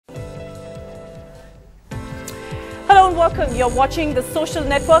warm welcome. You're watching the Social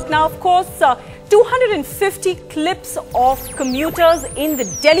Network. Now, of course, 250 clips of commuters in the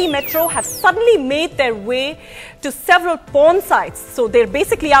Delhi Metro have suddenly made their way to several porn sites. So they're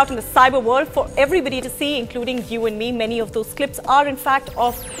basically out in the cyber world for everybody to see, including you and me. Many of those clips are, in fact,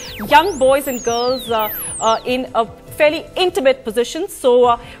 of young boys and girls in a fairly intimate position.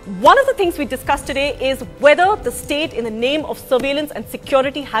 So one of the things we discussed today is whether the state, in the name of surveillance and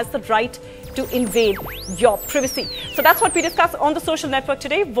security, has the right to invade your privacy. So that's what we discussed on the Social Network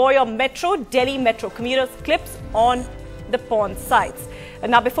today. Voyeur Metro, Delhi Metro commuters clips on the porn sites.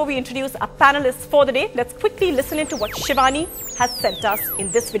 And now, before we introduce our panelists for the day, let's quickly listen into what Shivani has sent us in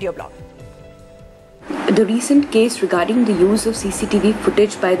this video blog. The recent case regarding the use of CCTV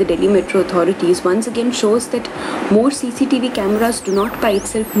footage by the Delhi Metro authorities once again shows that more CCTV cameras do not by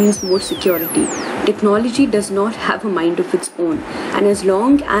itself means more security. Technology does not have a mind of its own, and as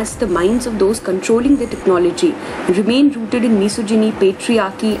long as the minds of those controlling the technology remain rooted in misogyny,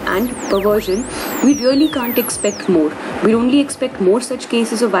 patriarchy and perversion, we really can't expect more. We only expect more such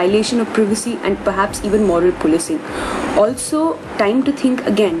cases of violation of privacy and perhaps even moral policing. Also, time to think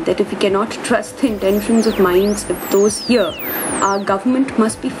again that if we cannot trust the intentions of minds of those here, our government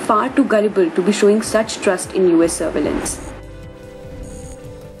must be far too gullible to be showing such trust in US surveillance.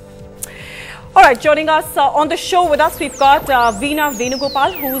 All right, joining us on the show with us, we've got Veena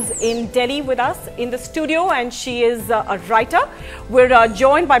Venugopal, who's in Delhi with us in the studio, and she is a writer. We're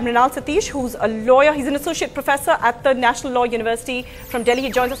joined by Mrinal Satish, who's a lawyer. He's an associate professor at the National Law University from Delhi.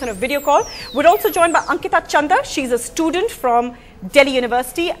 He joins us on a video call. We're also joined by Ankita Chanda. She's a student from Delhi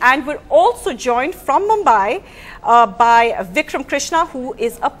University, and we're also joined from Mumbai by Vikram Krishna, who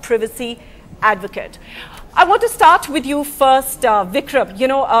is a privacy advocate. I want to start with you first, Vikram. You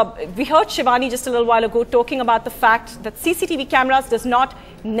know, we heard Shivani just a little while ago talking about the fact that CCTV cameras does not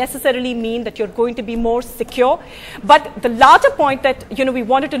necessarily mean that you're going to be more secure. But the larger point that, you know, we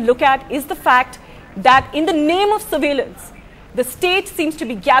wanted to look at is the fact that in the name of surveillance, the state seems to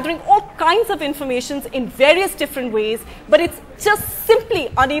be gathering all kinds of information in various different ways, but it's just simply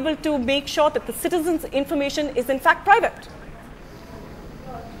unable to make sure that the citizens' information is in fact private.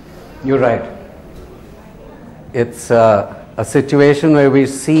 You're right. It's a situation where we're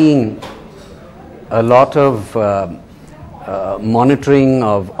seeing a lot of monitoring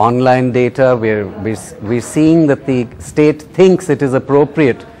of online data, where we're seeing that the state thinks it is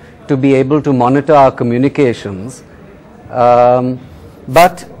appropriate to be able to monitor our communications,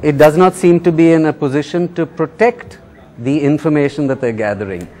 but it does not seem to be in a position to protect the information that they're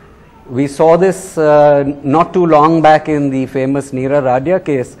gathering. We saw this not too long back in the famous Neera Radia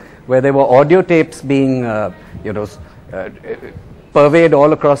case, where there were audio tapes being purveyed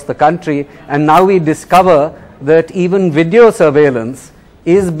all across the country, and now we discover that even video surveillance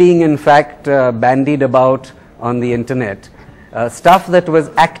is being in fact bandied about on the internet. Stuff that was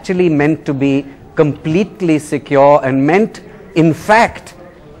actually meant to be completely secure and meant in fact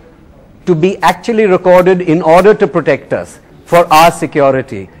to be actually recorded in order to protect us for our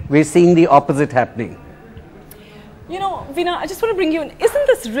security. We're seeing the opposite happening. You know, Veena, I just want to bring you in. Isn't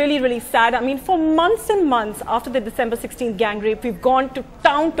this really, really sad? I mean, for months and months after the December 16th gang rape, we've gone to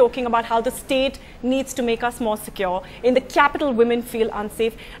town talking about how the state needs to make us more secure. In the capital, women feel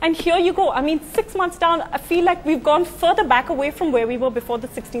unsafe. And here you go. I mean, 6 months down, I feel like we've gone further back away from where we were before the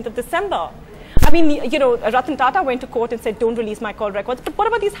 16th of December. I mean, you know, Ratan Tata went to court and said, don't release my call records. But what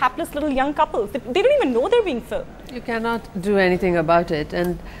about these hapless little young couples? They don't even know they're being filmed. You cannot do anything about it.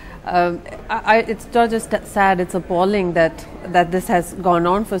 And it's not just sad, it's appalling that this has gone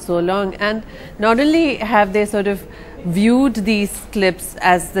on for so long. And not only have they sort of viewed these clips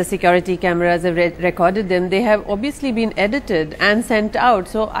as the security cameras have recorded them, they have obviously been edited and sent out.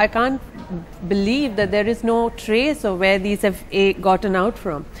 So I can't believe that there is no trace of where these have gotten out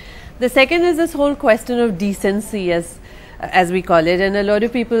from. The second is this whole question of decency, as we call it, and a lot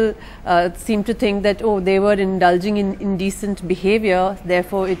of people seem to think that, oh, they were indulging in indecent behavior,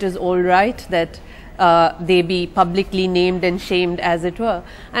 therefore it is all right that they be publicly named and shamed, as it were.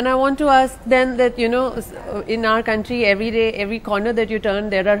 And I want to ask then that, you know, in our country, every day, every corner that you turn,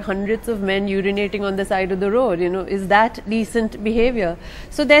 there are hundreds of men urinating on the side of the road. You know, is that decent behavior?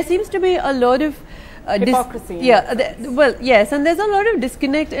 So there seems to be a lot of hypocrisy. Yeah, well, yes, and there's a lot of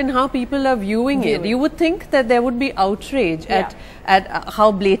disconnect in how people are viewing it. You would think that there would be outrage at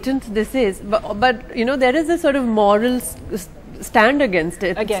how blatant this is, but you know, there is a sort of moral stand against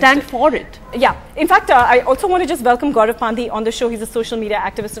it, stand for it. Yeah, in fact, I also want to just welcome Gaurav Pandey on the show. He's a social media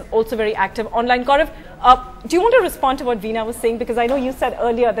activist and also very active online. Gaurav, do you want to respond to what Veena was saying? Because I know you said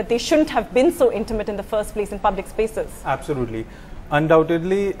earlier that they shouldn't have been so intimate in the first place in public spaces. Absolutely.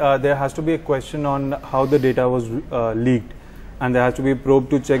 Undoubtedly, there has to be a question on how the data was leaked, and there has to be a probe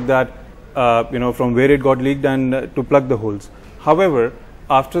to check that, from where it got leaked and to plug the holes. However,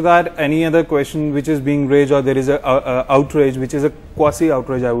 after that, any other question which is being raised, or there is a outrage, which is a quasi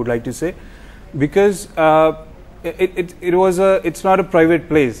outrage, I would like to say, because it's not a private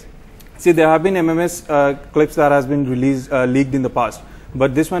place. See, there have been MMS clips that has been leaked in the past,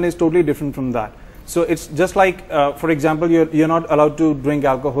 but this one is totally different from that. So it's just like, for example, you're not allowed to drink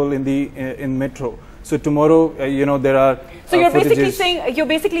alcohol in metro. So tomorrow, there are. So you're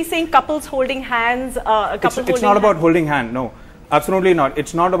basically saying couples holding hands. It's not about holding hand. No, absolutely not.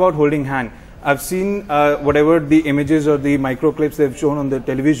 It's not about holding hand. I've seen whatever the images or the micro clips they've shown on the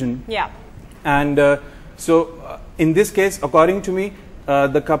television. Yeah. And in this case, according to me,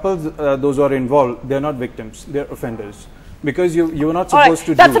 the couples, those who are involved, they're not victims, they're offenders. Because you're not supposed to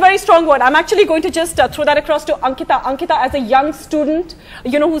do. That's a very strong word. I'm actually going to just throw that across to Ankita. Ankita, as a young student,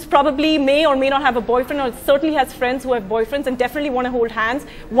 who's probably may or may not have a boyfriend, or certainly has friends who have boyfriends and definitely want to hold hands.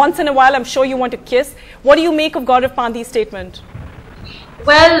 Once in a while, I'm sure you want to kiss. What do you make of Gaurav Pandey's statement?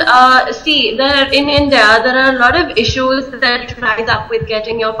 Well, see, in India, there are a lot of issues that rise up with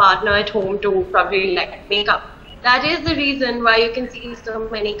getting your partner at home to probably make up. That is the reason why you can see so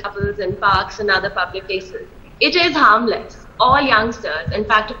many couples in parks and other public places. It is harmless. All youngsters, in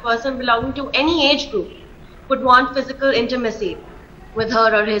fact, a person belonging to any age group, would want physical intimacy with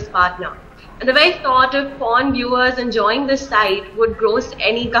her or his partner. And the very thought of porn viewers enjoying this sight would gross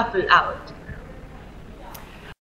any couple out.